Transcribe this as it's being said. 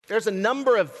There's a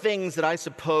number of things that I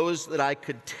suppose that I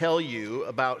could tell you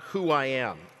about who I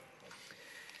am.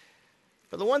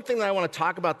 But the one thing that I want to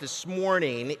talk about this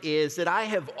morning is that I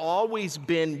have always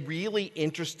been really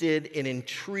interested and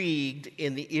intrigued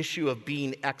in the issue of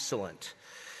being excellent.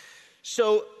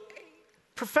 So,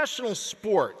 professional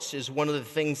sports is one of the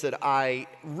things that I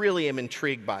really am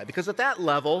intrigued by, because at that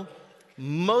level,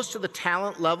 most of the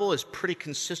talent level is pretty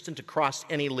consistent across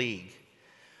any league.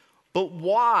 But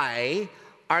why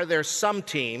are there some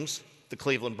teams, the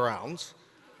Cleveland Browns,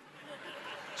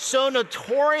 so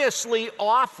notoriously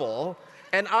awful,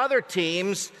 and other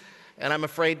teams, and I'm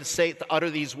afraid to utter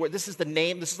these words, this is the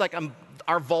name, this is like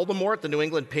our Voldemort, the New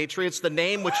England Patriots, the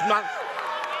name which not,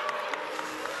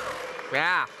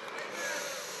 yeah.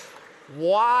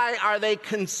 Why are they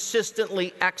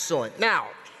consistently excellent? Now,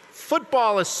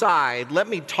 football aside, let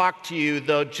me talk to you,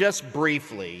 though, just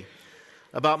briefly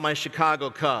about my Chicago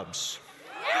Cubs.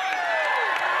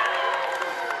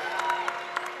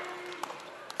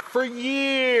 For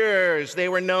years, they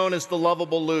were known as the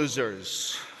lovable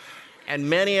losers, and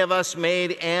many of us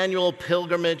made annual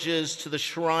pilgrimages to the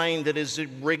shrine that is at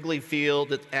Wrigley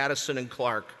Field at Addison and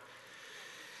Clark.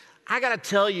 I gotta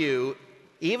tell you,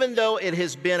 even though it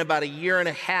has been about a year and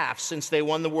a half since they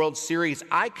won the World Series,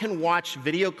 I can watch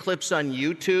video clips on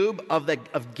YouTube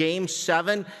of Game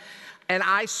 7, and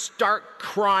I start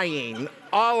crying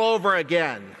all over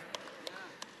again.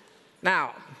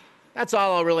 Now, that's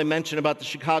all I'll really mention about the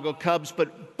Chicago Cubs,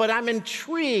 but I'm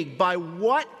intrigued by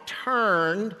what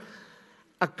turned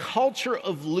a culture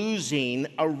of losing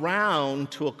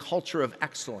around to a culture of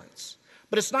excellence.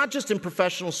 But it's not just in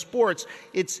professional sports,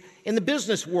 it's in the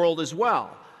business world as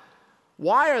well.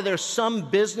 Why are there some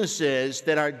businesses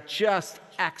that are just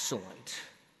excellent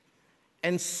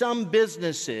and some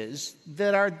businesses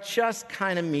that are just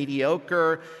kind of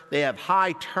mediocre? They have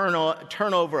high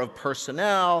turnover of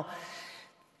personnel.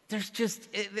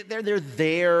 They're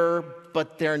there,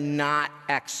 but they're not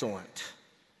excellent.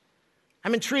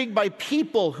 I'm intrigued by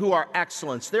people who are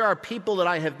excellence. There are people that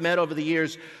I have met over the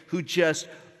years who just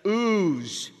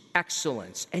ooze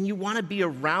excellence, and you want to be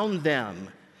around them,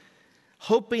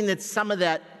 hoping that some of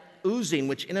that oozing,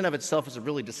 which in and of itself is a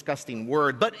really disgusting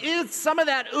word, but some of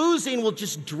that oozing will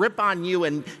just drip on you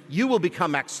and you will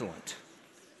become excellent.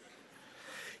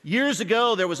 Years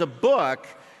ago, there was a book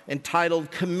entitled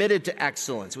Committed to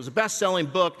Excellence. It was a best-selling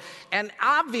book, and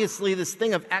obviously this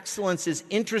thing of excellence is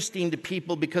interesting to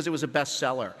people because it was a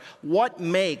bestseller. What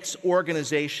makes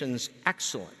organizations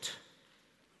excellent?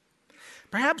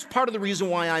 Perhaps part of the reason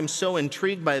why I'm so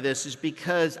intrigued by this is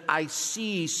because I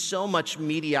see so much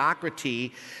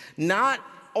mediocrity, not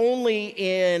only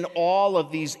in all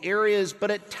of these areas,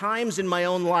 but at times in my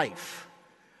own life,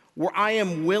 where I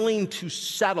am willing to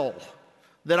settle,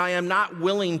 that I am not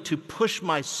willing to push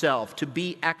myself to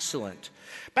be excellent.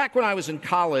 Back when I was in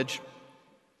college,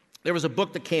 there was a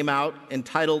book that came out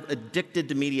entitled Addicted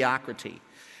to Mediocrity.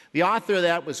 The author of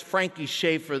that was Frankie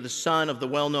Schaeffer, the son of the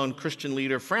well-known Christian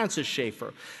leader Francis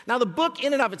Schaeffer. Now, the book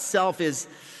in and of itself it's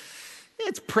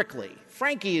prickly.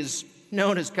 Frankie is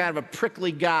known as kind of a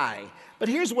prickly guy. But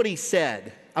here's what he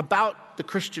said about the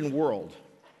Christian world.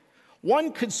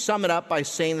 One could sum it up by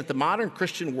saying that the modern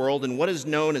Christian world and what is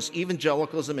known as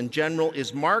evangelicalism in general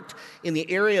is marked in the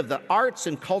area of the arts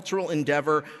and cultural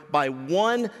endeavor by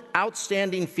one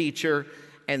outstanding feature,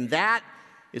 and that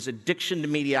is addiction to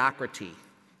mediocrity.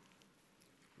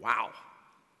 Wow.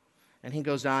 And he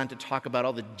goes on to talk about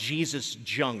all the Jesus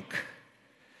junk.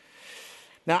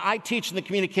 Now, I teach in the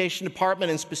communication department,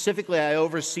 and specifically I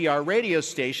oversee our radio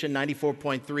station,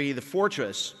 94.3 The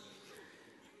Fortress.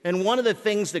 And one of the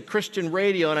things that Christian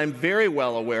radio, and I'm very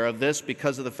well aware of this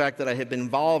because of the fact that I have been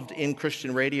involved in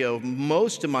Christian radio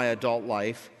most of my adult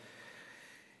life,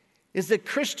 is that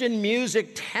Christian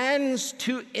music tends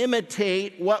to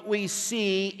imitate what we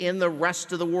see in the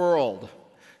rest of the world.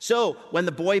 So when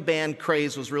the boy band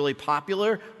craze was really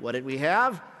popular, what did we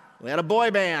have? We had a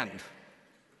boy band.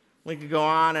 We could go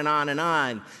on and on and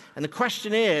on. And the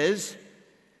question is,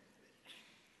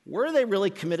 were they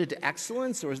really committed to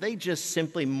excellence, or was they just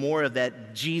simply more of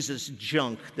that Jesus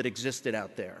junk that existed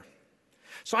out there?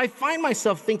 So I find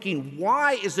myself thinking,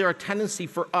 why is there a tendency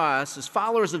for us as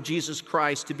followers of Jesus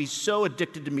Christ to be so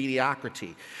addicted to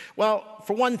mediocrity? Well,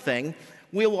 for one thing,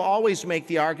 we will always make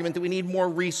the argument that we need more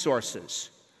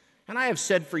resources. And I have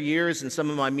said for years in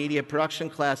some of my media production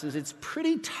classes, it's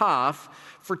pretty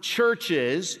tough for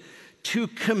churches to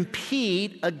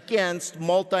compete against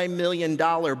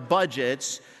multi-million-dollar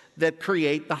budgets that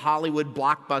create the Hollywood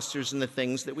blockbusters and the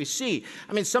things that we see.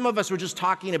 I mean, some of us were just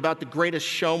talking about The Greatest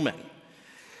Showman.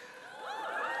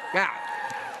 Yeah.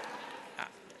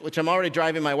 which I'm already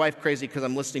driving my wife crazy because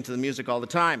I'm listening to the music all the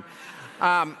time.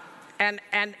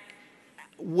 And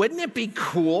wouldn't it be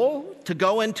cool to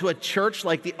go into a church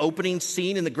like the opening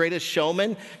scene in The Greatest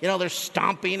Showman? You know, they're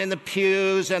stomping in the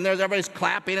pews, and everybody's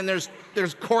clapping, and there's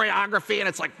choreography, and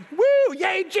it's like, woo,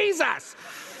 yay, Jesus!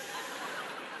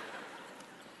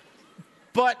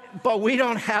 But we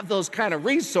don't have those kind of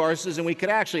resources, and we could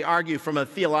actually argue from a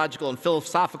theological and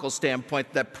philosophical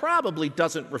standpoint that probably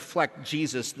doesn't reflect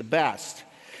Jesus the best.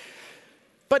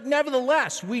 But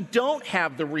nevertheless, we don't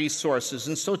have the resources,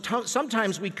 and so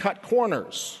sometimes we cut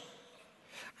corners.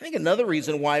 I think another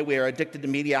reason why we are addicted to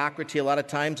mediocrity a lot of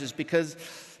times is because,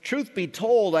 truth be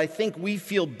told, I think we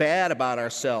feel bad about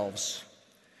ourselves.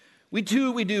 We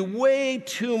do way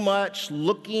too much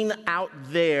looking out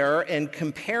there and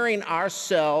comparing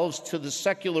ourselves to the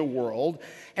secular world,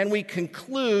 and we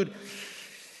conclude,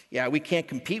 yeah, we can't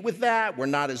compete with that, we're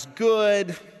not as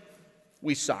good,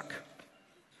 we suck.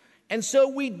 And so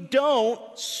we don't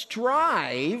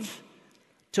strive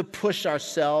to push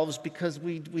ourselves because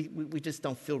we just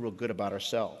don't feel real good about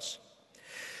ourselves.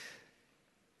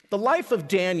 The life of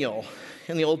Daniel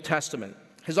in the Old Testament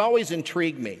has always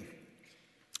intrigued me,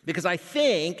 because I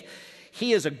think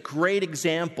he is a great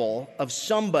example of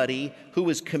somebody who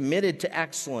is committed to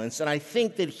excellence, and I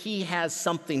think that he has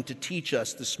something to teach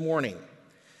us this morning.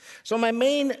 So my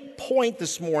main point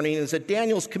this morning is that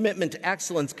Daniel's commitment to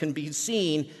excellence can be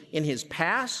seen in his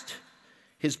past,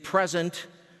 his present,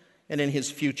 and in his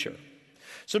future.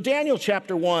 So Daniel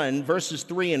chapter 1, verses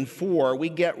 3 and 4, we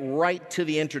get right to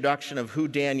the introduction of who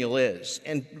Daniel is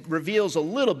and reveals a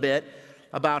little bit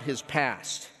about his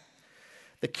past.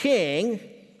 The king,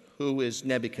 who is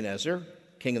Nebuchadnezzar,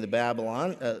 king of the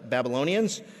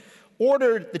Babylonians,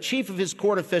 ordered the chief of his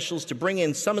court officials to bring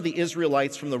in some of the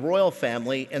Israelites from the royal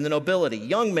family and the nobility,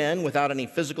 young men without any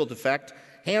physical defect,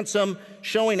 handsome,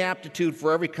 showing aptitude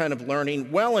for every kind of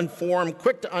learning, well-informed,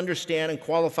 quick to understand, and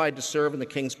qualified to serve in the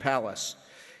king's palace.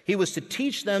 He was to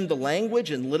teach them the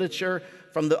language and literature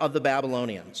of the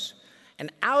Babylonians.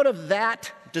 And out of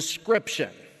that description,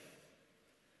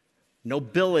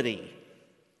 nobility,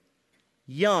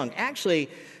 young. Actually,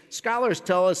 scholars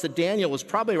tell us that Daniel was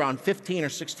probably around 15 or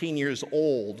 16 years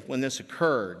old when this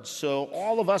occurred. So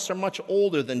all of us are much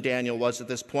older than Daniel was at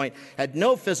this point. Had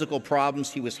no physical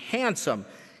problems. He was handsome.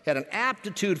 Had an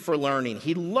aptitude for learning.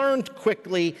 He learned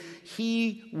quickly.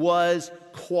 He was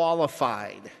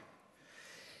qualified.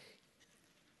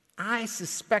 I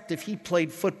suspect if he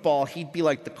played football, he'd be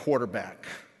like the quarterback.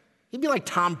 He'd be like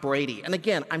Tom Brady. And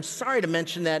again, I'm sorry to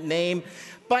mention that name,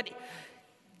 but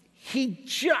he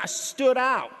just stood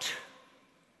out.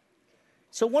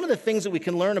 So one of the things that we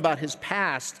can learn about his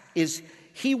past is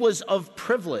he was of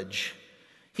privilege.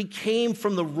 He came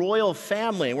from the royal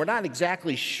family, and we're not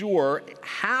exactly sure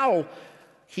how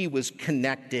he was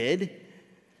connected,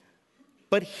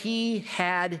 but he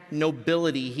had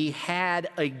nobility. He had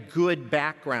a good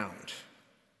background.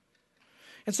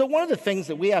 And so one of the things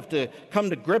that we have to come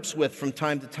to grips with from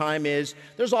time to time is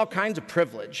there's all kinds of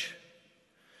privilege.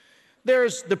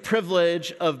 There's the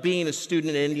privilege of being a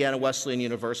student at Indiana Wesleyan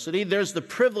University. There's the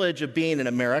privilege of being an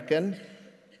American.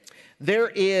 There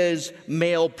is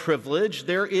male privilege.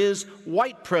 There is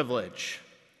white privilege.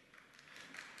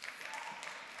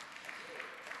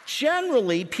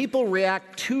 Generally, people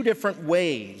react two different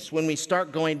ways when we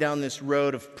start going down this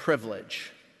road of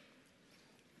privilege.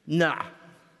 Nah,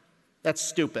 that's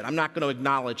stupid. I'm not going to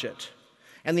acknowledge it.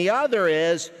 And the other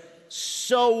is,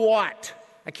 so what?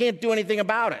 I can't do anything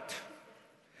about it.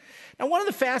 Now, one of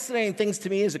the fascinating things to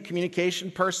me as a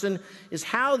communication person is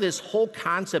how this whole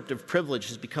concept of privilege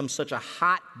has become such a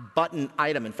hot button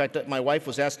item. In fact, my wife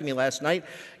was asking me last night,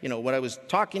 what I was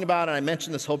talking about, and I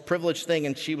mentioned this whole privilege thing,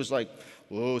 and she was like,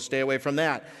 whoa, stay away from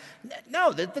that.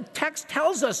 No, the text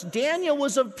tells us Daniel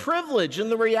was of privilege,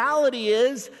 and the reality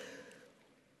is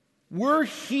we're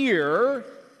here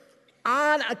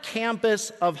on a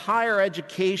campus of higher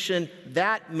education.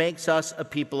 That makes us a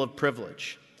people of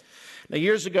privilege. Now,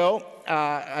 years ago,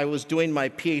 I was doing my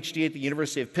PhD at the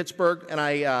University of Pittsburgh, and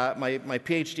my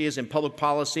PhD is in public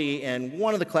policy, and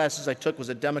one of the classes I took was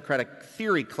a democratic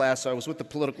theory class. I was with the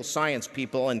political science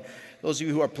people, and those of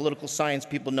you who are political science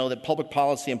people know that public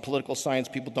policy and political science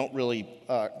people don't really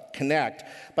connect.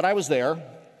 But I was there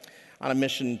on a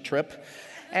mission trip,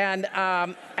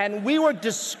 and we were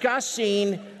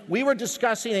discussing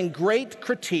in great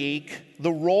critique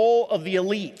the role of the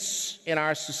elites in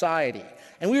our society.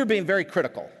 And we were being very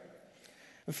critical.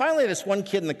 And finally, this one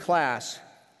kid in the class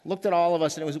looked at all of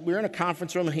us, and we were in a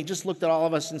conference room, and he just looked at all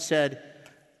of us and said,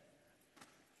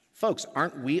 folks,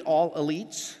 aren't we all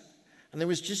elites? And there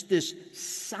was just this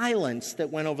silence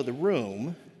that went over the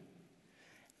room.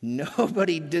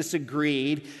 Nobody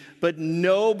disagreed, but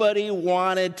nobody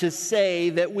wanted to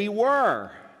say that we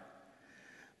were.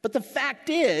 But the fact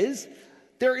is,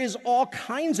 there is all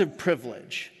kinds of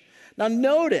privilege. Now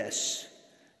notice,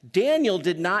 Daniel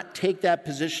did not take that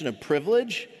position of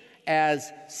privilege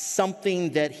as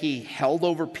something that he held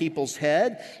over people's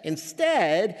head.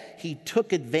 Instead, he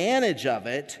took advantage of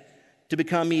it to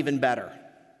become even better.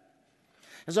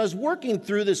 As I was working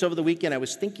through this over the weekend, I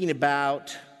was thinking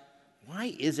about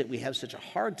why is it we have such a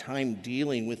hard time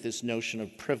dealing with this notion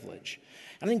of privilege?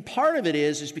 I think part of it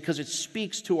is because it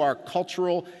speaks to our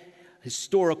cultural,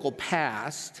 historical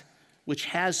past, which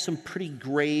has some pretty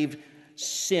grave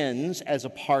sins as a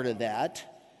part of that.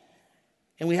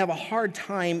 And we have a hard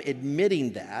time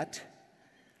admitting that.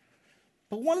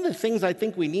 But one of the things I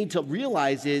think we need to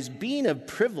realize is being of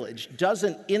privilege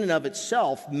doesn't in and of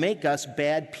itself make us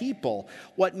bad people.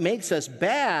 What makes us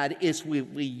bad is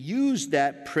we use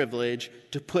that privilege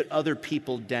to put other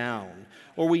people down,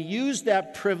 or we use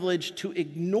that privilege to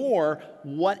ignore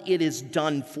what it has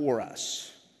done for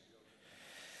us.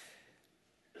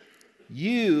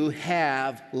 You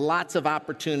have lots of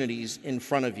opportunities in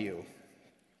front of you.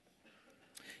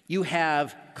 You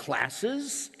have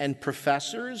classes and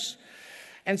professors.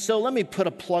 And so let me put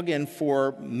a plug in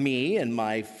for me and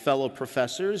my fellow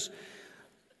professors.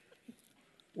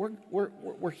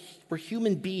 We're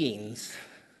human beings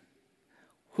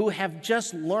who have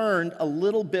just learned a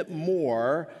little bit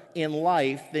more in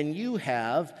life than you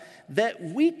have, that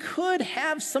we could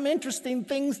have some interesting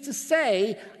things to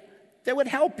say that would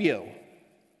help you.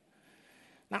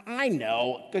 Now, I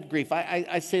know, good grief,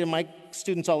 I say to my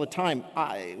students all the time,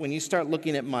 when you start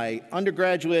looking at my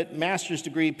undergraduate, master's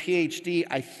degree, PhD,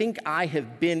 I think I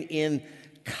have been in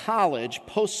college,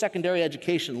 post-secondary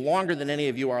education, longer than any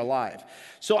of you are alive.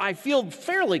 So I feel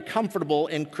fairly comfortable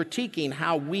in critiquing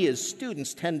how we as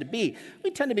students tend to be.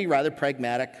 We tend to be rather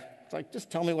pragmatic. It's like,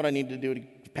 just tell me what I need to do to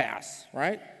pass,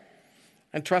 right?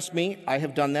 And trust me, I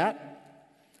have done that.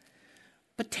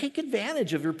 But take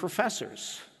advantage of your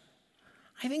professors.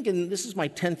 I think, and this is my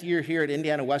 10th year here at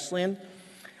Indiana Wesleyan,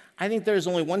 I think there's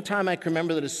only one time I can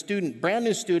remember that a student, brand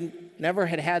new student, never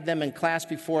had them in class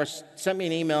before, sent me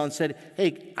an email and said,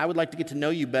 hey, I would like to get to know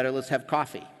you better, let's have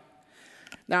coffee.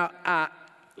 Now,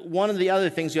 one of the other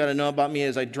things you ought to know about me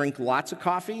is I drink lots of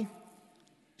coffee,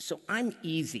 so I'm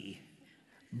easy.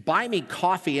 Buy me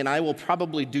coffee and I will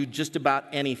probably do just about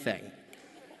anything.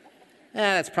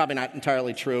 That's probably not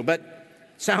entirely true, but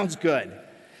sounds good.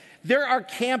 There are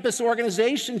campus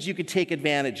organizations you could take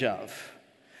advantage of.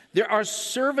 There are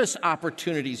service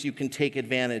opportunities you can take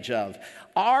advantage of.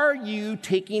 Are you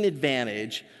taking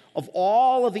advantage of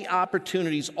all of the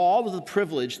opportunities, all of the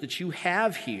privilege that you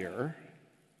have here,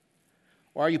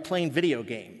 or are you playing video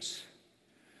games?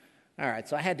 All right,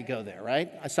 so I had to go there,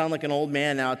 right? I sound like an old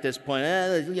man now at this point.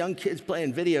 The young kids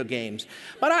playing video games.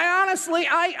 But I honestly,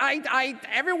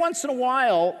 every once in a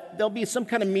while, there'll be some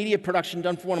kind of media production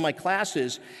done for one of my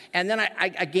classes, and then I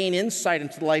gain insight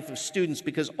into the life of students,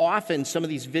 because often some of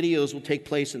these videos will take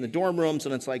place in the dorm rooms,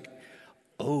 and it's like,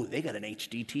 oh, they got an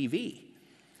HD TV.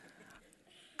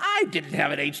 I didn't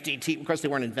have an HD TV. Of course, they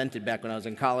weren't invented back when I was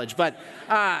in college, but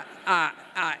I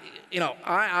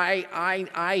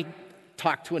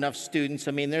talk to enough students.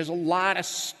 I mean, there's a lot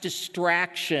of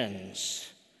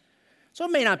distractions. So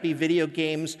it may not be video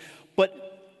games,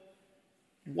 but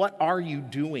what are you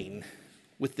doing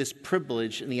with this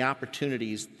privilege and the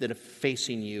opportunities that are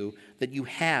facing you, that you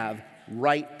have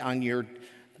right on your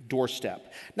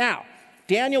doorstep? Now,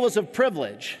 Daniel was of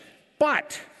privilege,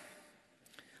 but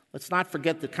let's not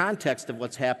forget the context of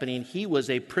what's happening. He was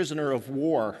a prisoner of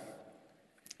war.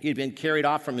 He had been carried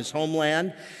off from his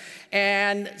homeland.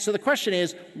 And so the question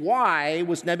is, why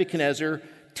was Nebuchadnezzar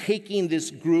taking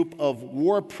this group of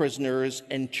war prisoners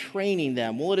and training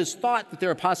them? Well, it is thought that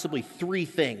there are possibly three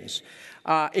things.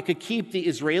 It could keep the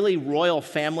Israeli royal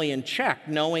family in check,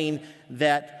 knowing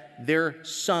that their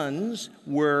sons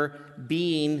were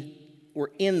in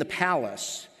the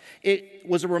palace. It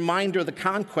was a reminder of the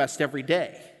conquest every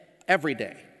day.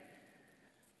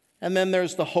 And then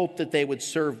there's the hope that they would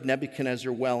serve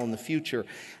Nebuchadnezzar well in the future.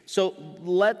 So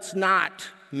let's not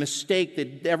mistake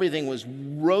that everything was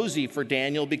rosy for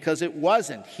Daniel, because it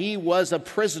wasn't. He was a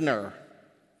prisoner.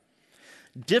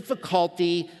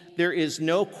 Difficulty, there is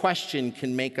no question,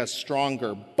 can make us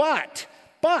stronger. But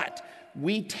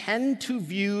we tend to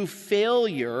view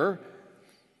failure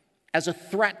as a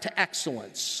threat to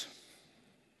excellence.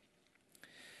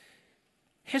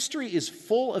 History is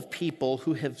full of people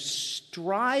who have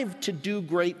strived to do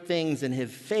great things and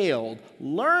have failed,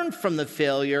 learned from the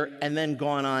failure, and then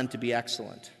gone on to be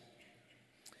excellent.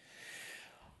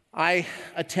 I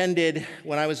attended,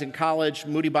 when I was in college,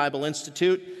 Moody Bible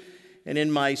Institute, and in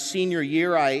my senior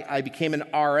year, I became an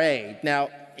RA. Now,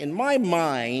 in my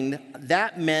mind,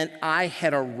 that meant I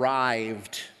had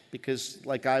arrived because,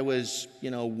 I was,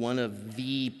 one of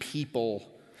the people.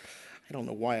 I don't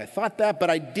know why I thought that, but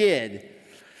I did.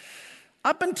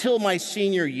 Up until my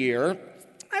senior year,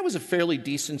 I was a fairly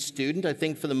decent student. I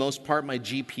think for the most part, my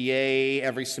GPA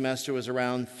every semester was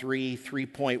around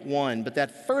 3.1. But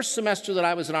that first semester that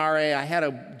I was an RA, I had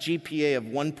a GPA of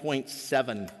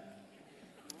 1.7.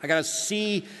 I got a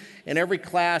C in every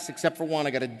class except for one.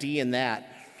 I got a D in that.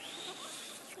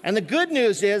 And the good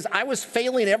news is I was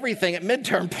failing everything at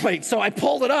midterm point, so I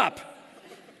pulled it up.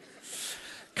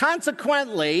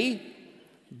 Consequently,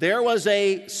 there was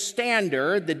a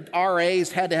standard that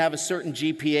RAs had to have a certain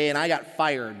GPA, and I got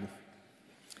fired.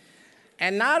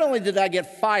 And not only did I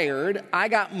get fired, I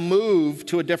got moved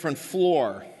to a different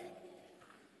floor.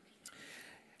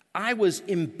 I was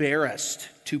embarrassed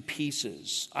to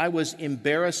pieces. I was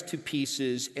embarrassed to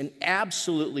pieces and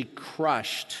absolutely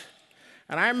crushed.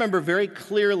 And I remember very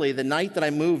clearly the night that I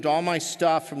moved all my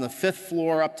stuff from the 5th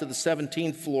floor up to the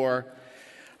 17th floor,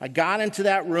 I got into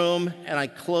that room and I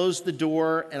closed the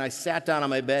door and I sat down on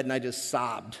my bed and I just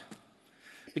sobbed.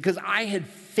 Because I had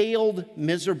failed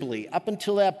miserably. Up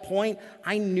until that point,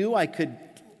 I knew I could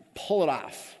pull it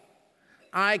off.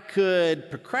 I could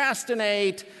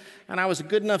procrastinate, and I was a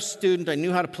good enough student. I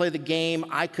knew how to play the game.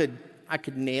 I could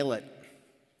nail it.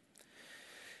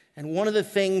 And one of the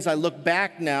things I look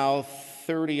back now,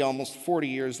 30, almost 40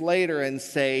 years later, and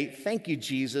say, thank you,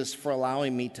 Jesus, for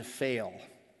allowing me to fail.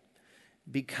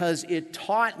 Because it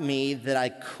taught me that I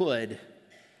could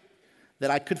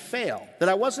fail, that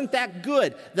I wasn't that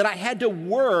good, that I had to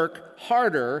work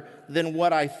harder than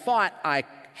what I thought I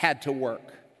had to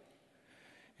work.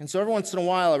 And so every once in a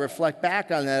while I reflect back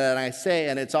on that and I say,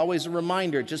 and it's always a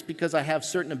reminder, just because I have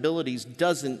certain abilities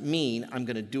doesn't mean I'm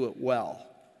going to do it well.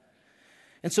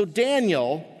 And so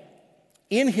Daniel,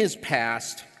 in his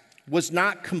past, was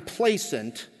not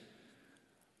complacent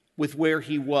with where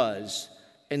he was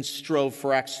and strove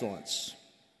for excellence.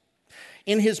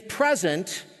 In his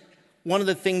present, one of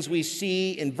the things we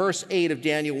see in verse 8 of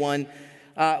Daniel 1,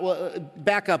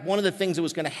 back up, one of the things that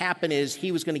was going to happen is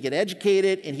he was going to get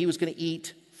educated and he was going to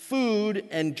eat food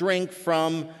and drink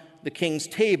from the king's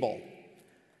table.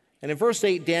 And in verse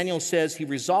 8, Daniel says he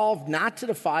resolved not to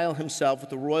defile himself with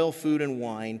the royal food and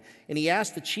wine, and he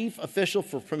asked the chief official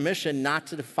for permission not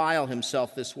to defile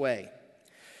himself this way.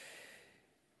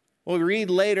 Well, we read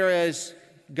later as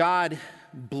God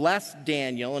blessed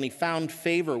Daniel and he found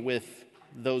favor with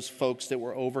those folks that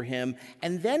were over him,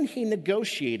 and then he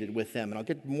negotiated with them, and I'll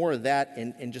get more of that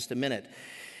in just a minute.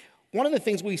 One of the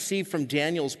things we see from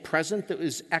Daniel's present that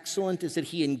was excellent is that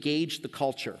he engaged the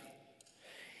culture.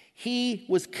 He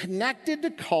was connected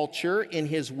to culture in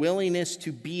his willingness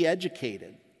to be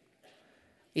educated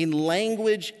in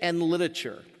language and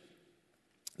literature.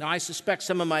 Now, I suspect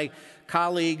some of my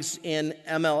colleagues in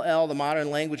MLL, the Modern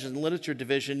Languages and Literature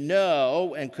Division,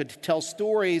 know and could tell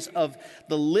stories of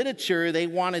the literature they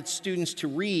wanted students to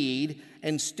read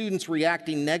and students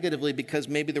reacting negatively because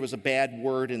maybe there was a bad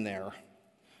word in there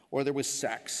or there was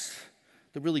sex,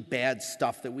 the really bad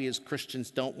stuff that we as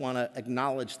Christians don't want to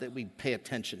acknowledge that we pay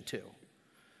attention to.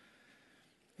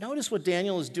 Notice what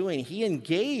Daniel is doing. He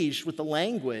engaged with the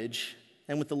language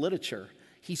and with the literature.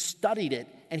 He studied it,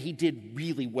 and he did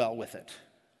really well with it.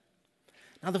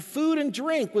 Now, the food and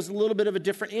drink was a little bit of a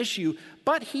different issue,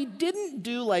 but he didn't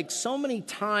do like so many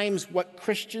times what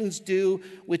Christians do,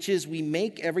 which is we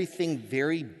make everything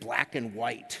very black and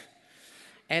white.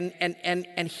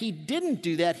 And he didn't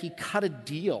do that. He cut a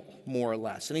deal, more or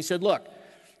less. And he said, look,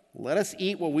 let us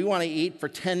eat what we want to eat for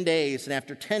 10 days, and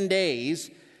after 10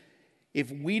 days, if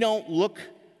we don't look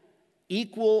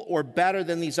equal or better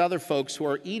than these other folks who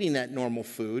are eating that normal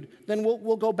food, then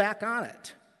we'll go back on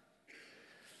it.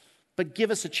 But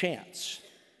give us a chance.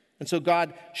 And so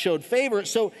God showed favor.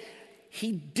 So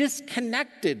he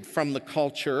disconnected from the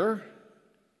culture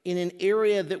in an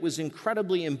area that was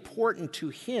incredibly important to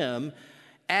him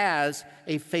as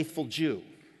a faithful Jew.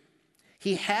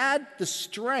 He had the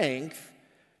strength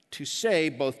to say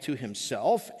both to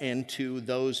himself and to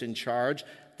those in charge,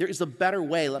 there is a better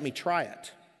way, let me try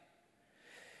it.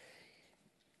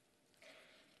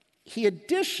 He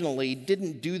additionally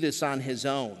didn't do this on his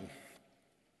own.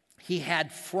 He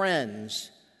had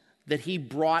friends that he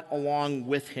brought along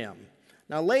with him.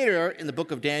 Now later in the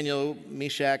book of Daniel,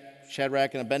 Meshach,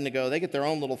 Shadrach, and Abednego, they get their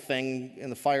own little thing in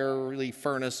the fiery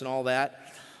furnace and all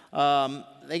that.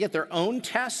 They get their own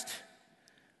test,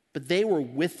 but they were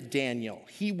with Daniel.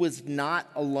 He was not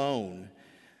alone.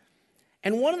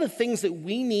 And one of the things that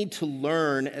we need to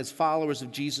learn as followers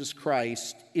of Jesus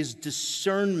Christ is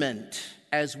discernment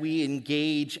as we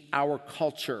engage our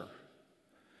culture.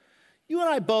 You and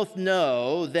I both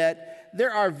know that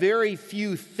there are very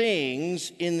few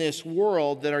things in this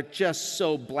world that are just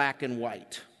so black and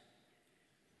white.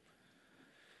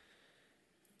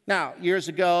 Now, years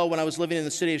ago, when I was living in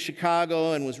the city of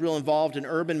Chicago and was real involved in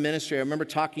urban ministry, I remember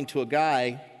talking to a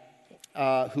guy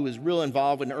who was real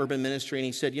involved in urban ministry, and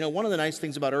he said, one of the nice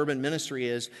things about urban ministry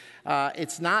is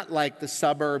it's not like the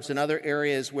suburbs and other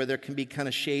areas where there can be kind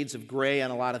of shades of gray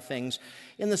on a lot of things.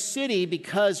 In the city,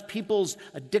 because people's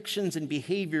addictions and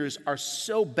behaviors are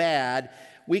so bad,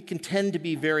 we can tend to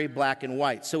be very black and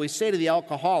white. So we say to the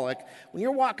alcoholic, when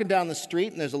you're walking down the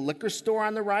street and there's a liquor store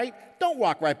on the right, don't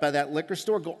walk right by that liquor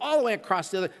store. Go all the way across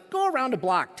the other. Go around a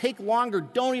block. Take longer.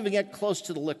 Don't even get close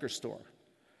to the liquor store.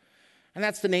 And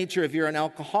that's the nature. If you're an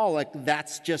alcoholic,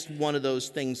 that's just one of those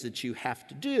things that you have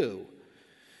to do.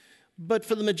 But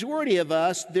for the majority of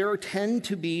us, there tend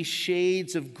to be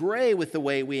shades of gray with the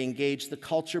way we engage the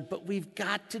culture, but we've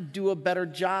got to do a better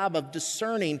job of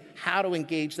discerning how to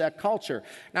engage that culture.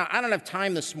 Now, I don't have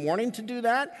time this morning to do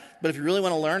that, but if you really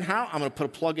want to learn how, I'm going to put a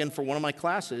plug in for one of my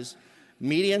classes.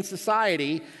 Media and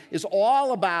Society is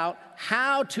all about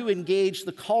how to engage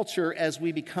the culture as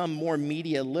we become more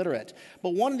media literate.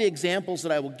 But one of the examples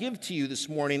that I will give to you this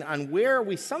morning on where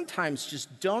we sometimes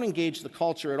just don't engage the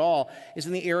culture at all is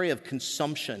in the area of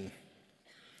consumption.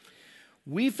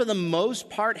 We, for the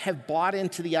most part, have bought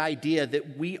into the idea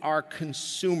that we are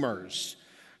consumers.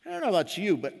 I don't know about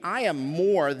you, but I am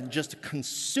more than just a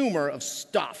consumer of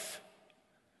stuff.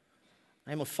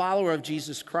 I am a follower of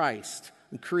Jesus Christ.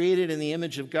 I'm created in the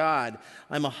image of God.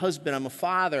 I'm a husband. I'm a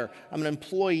father. I'm an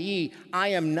employee. I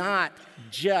am not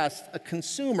just a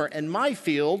consumer. In my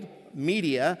field,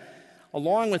 media,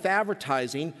 along with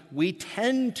advertising, we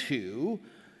tend to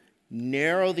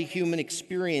narrow the human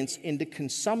experience into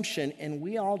consumption, and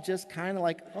we all just kind of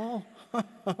like, oh,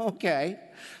 okay.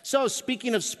 So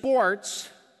speaking of sports,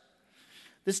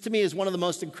 this to me is one of the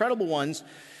most incredible ones.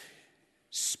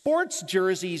 Sports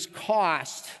jerseys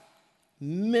cost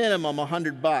minimum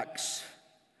 $100,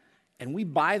 and we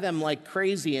buy them like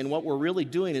crazy, and what we're really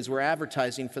doing is we're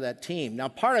advertising for that team. Now,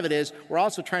 part of it is we're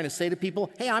also trying to say to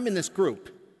people, hey, I'm in this group.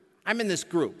 I'm in this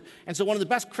group. And so one of the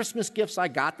best Christmas gifts I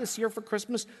got this year for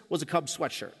Christmas was a Cubs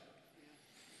sweatshirt.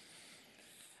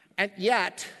 And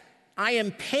yet, I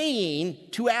am paying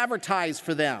to advertise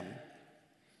for them.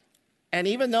 And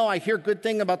even though I hear good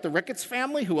thing about the Ricketts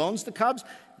family who owns the Cubs,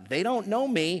 they don't know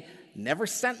me, never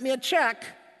sent me a check.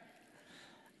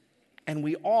 And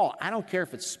we all, I don't care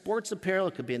if it's sports apparel,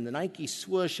 it could be in the Nike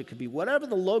swoosh, it could be whatever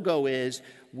the logo is,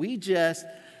 we just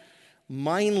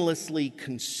mindlessly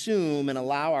consume and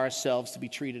allow ourselves to be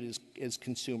treated as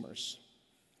consumers.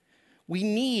 We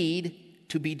need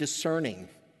to be discerning.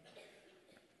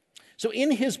 So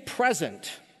in his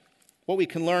present, what we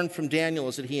can learn from Daniel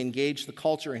is that he engaged the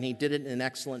culture and he did it in an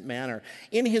excellent manner.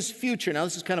 In his future, now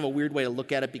this is kind of a weird way to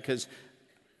look at it because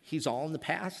he's all in the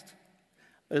past.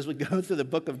 But as we go through the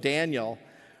book of Daniel,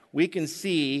 we can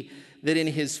see that in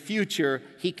his future,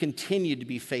 he continued to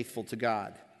be faithful to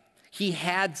God. He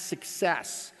had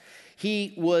success.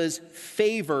 He was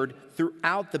favored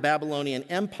throughout the Babylonian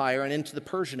Empire and into the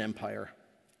Persian Empire.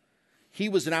 He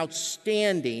was an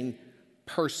outstanding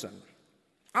person.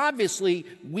 Obviously,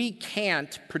 we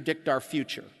can't predict our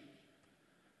future,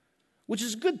 which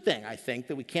is a good thing, I think,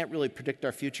 that we can't really predict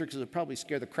our future because it would probably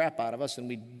scare the crap out of us and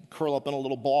we'd curl up in a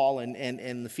little ball and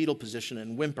in the fetal position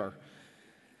and whimper.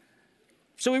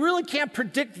 So we really can't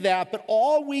predict that, but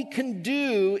all we can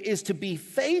do is to be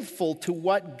faithful to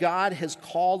what God has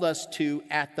called us to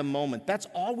at the moment. That's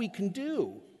all we can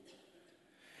do.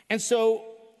 And so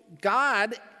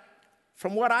God,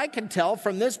 from what I can tell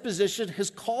from this position, has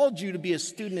called you to be a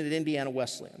student at Indiana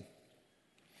Wesleyan.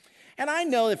 And I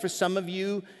know that for some of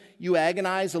you, you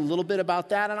agonize a little bit about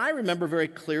that. And I remember very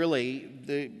clearly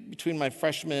between my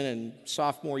freshman and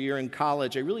sophomore year in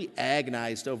college, I really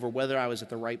agonized over whether I was at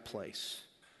the right place.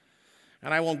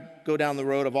 And I won't go down the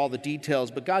road of all the details,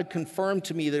 but God confirmed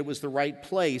to me that it was the right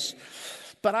place.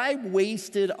 But I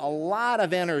wasted a lot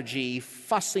of energy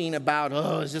fussing about,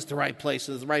 oh, is this the right place?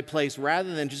 Is this the right place?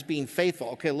 Rather than just being faithful.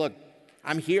 Okay, look,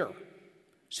 I'm here.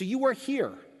 So you are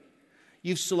here.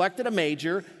 You've selected a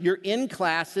major. You're in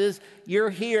classes.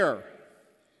 You're here.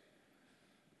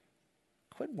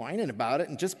 Quit whining about it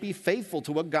and just be faithful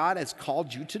to what God has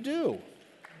called you to do.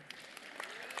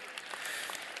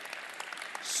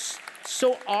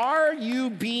 So are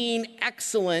you being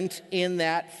excellent in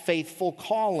that faithful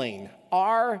calling?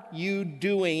 Are you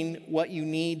doing what you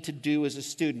need to do as a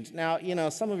student? Now,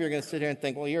 some of you are going to sit here and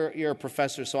think, well, you're a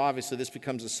professor, so obviously this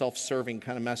becomes a self-serving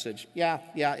kind of message. Yeah,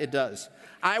 it does.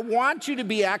 I want you to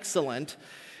be excellent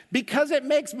because it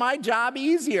makes my job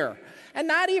easier. And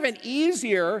not even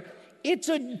easier, it's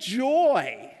a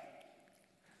joy.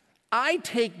 I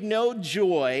take no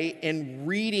joy in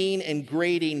reading and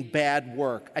grading bad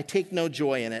work. I take no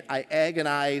joy in it. I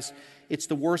agonize. It's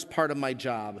the worst part of my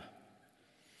job.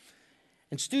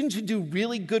 And students who do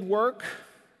really good work,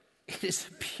 it is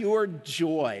pure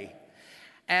joy.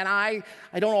 And I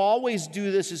don't always do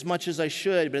this as much as I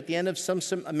should, but at the end of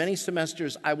many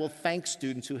semesters, I will thank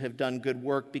students who have done good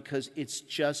work because it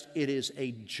is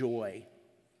a joy.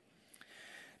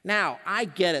 Now, I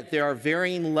get it. There are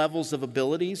varying levels of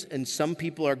abilities, and some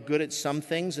people are good at some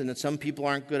things, and some people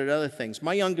aren't good at other things.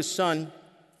 My youngest son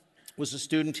was a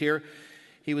student here.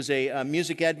 He was a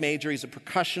music ed major. He's a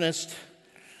percussionist.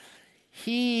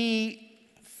 He,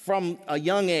 from a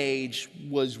young age,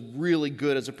 was really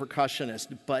good as a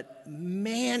percussionist, but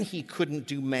man, he couldn't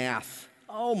do math.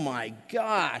 Oh my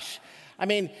gosh. I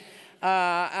mean,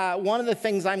 one of the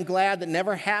things I'm glad that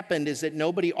never happened is that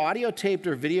nobody audio taped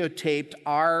or videotaped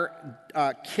our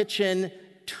kitchen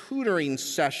tutoring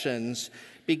sessions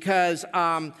because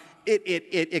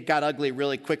it got ugly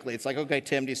really quickly. It's like, okay,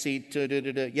 Tim, do you see?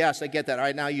 Yes, I get that. All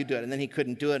right, now you do it. And then he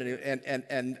couldn't do it.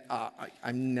 And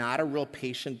I'm not a real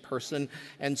patient person,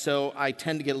 and so I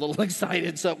tend to get a little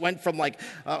excited. So it went from like,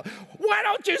 why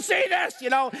don't you see this?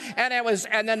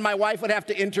 And then my wife would have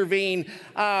to intervene.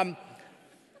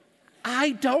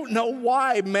 I don't know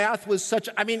why math was those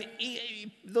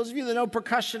of you that know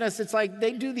percussionists, it's like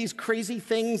they do these crazy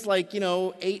things like,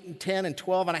 8 and 10 and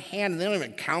 12 on a hand, and they don't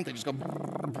even count. They just go,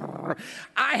 brr, brr.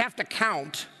 I have to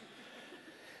count.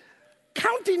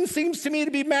 Counting seems to me to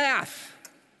be math.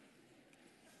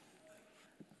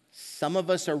 Some of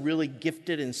us are really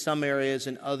gifted in some areas,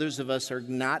 and others of us are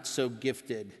not so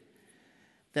gifted.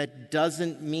 That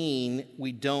doesn't mean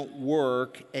we don't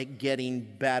work at getting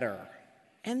better.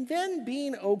 And then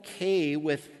being okay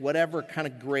with whatever kind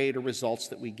of grade or results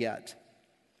that we get.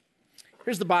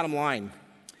 Here's the bottom line.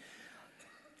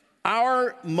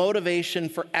 Our motivation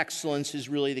for excellence is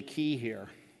really the key here.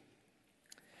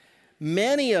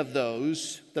 Many of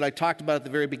those that I talked about at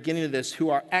the very beginning of this who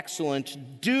are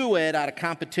excellent do it out of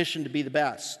competition to be the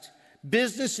best.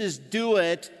 Businesses do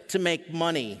it to make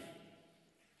money.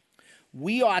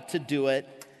 We ought to do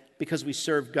it because we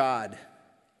serve God.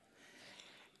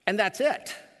 And that's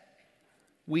it.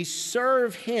 We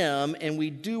serve Him and we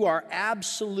do our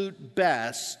absolute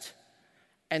best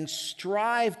and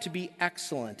strive to be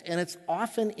excellent. And it's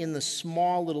often in the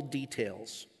small little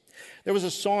details. There was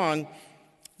a song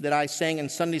that I sang in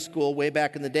Sunday school way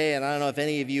back in the day, and I don't know if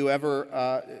any of you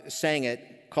ever sang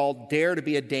it, called Dare to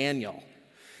be a Daniel.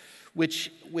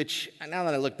 Which now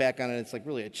that I look back on it, it's like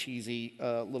really a cheesy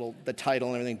the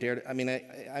title and everything. I'm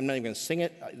not even going to sing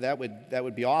it. That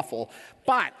would be awful.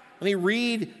 But let me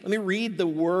read the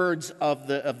words of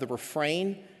the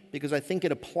refrain because I think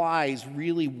it applies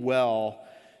really well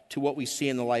to what we see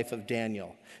in the life of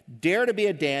Daniel. Dare to be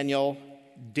a Daniel.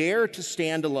 Dare to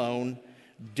stand alone.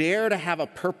 Dare to have a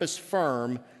purpose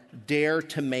firm. Dare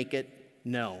to make it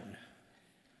known.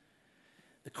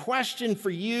 The question for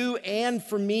you and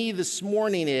for me this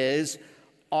morning is,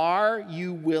 are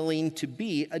you willing to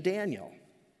be a Daniel?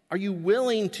 Are you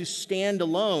willing to stand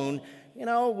alone,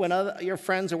 when your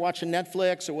friends are watching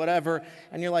Netflix or whatever,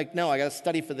 and you're like, no, I got to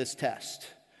study for this test.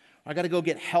 Or I got to go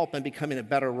get help in becoming a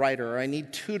better writer, or I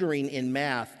need tutoring in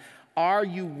math. Are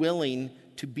you willing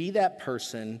to be that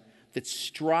person that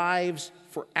strives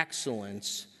for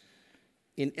excellence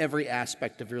in every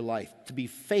aspect of your life, to be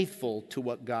faithful to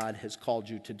what God has called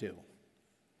you to do?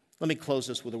 Let me close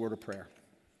this with a word of prayer.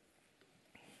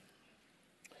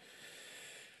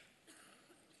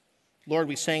 Lord,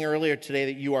 we sang earlier today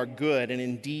that you are good, and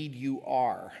indeed you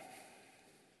are.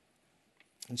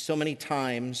 And so many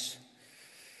times,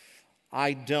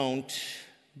 I don't,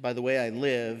 by the way I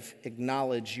live,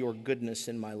 acknowledge your goodness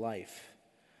in my life.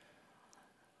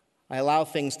 I allow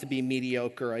things to be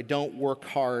mediocre. I don't work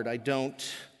hard. I don't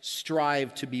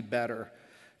strive to be better.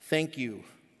 Thank you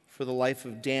for the life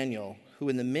of Daniel, who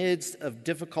in the midst of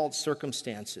difficult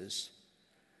circumstances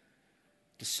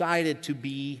decided to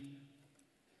be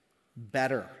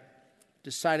better,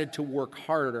 decided to work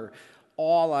harder,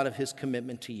 all out of his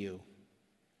commitment to you.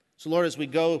 So Lord, as we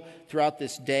go throughout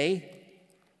this day,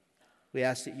 we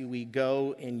ask that we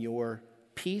go in your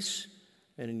peace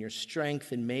and in your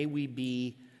strength, and may we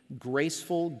be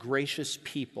graceful, gracious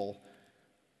people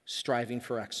striving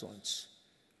for excellence.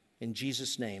 In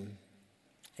Jesus' name,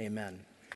 amen.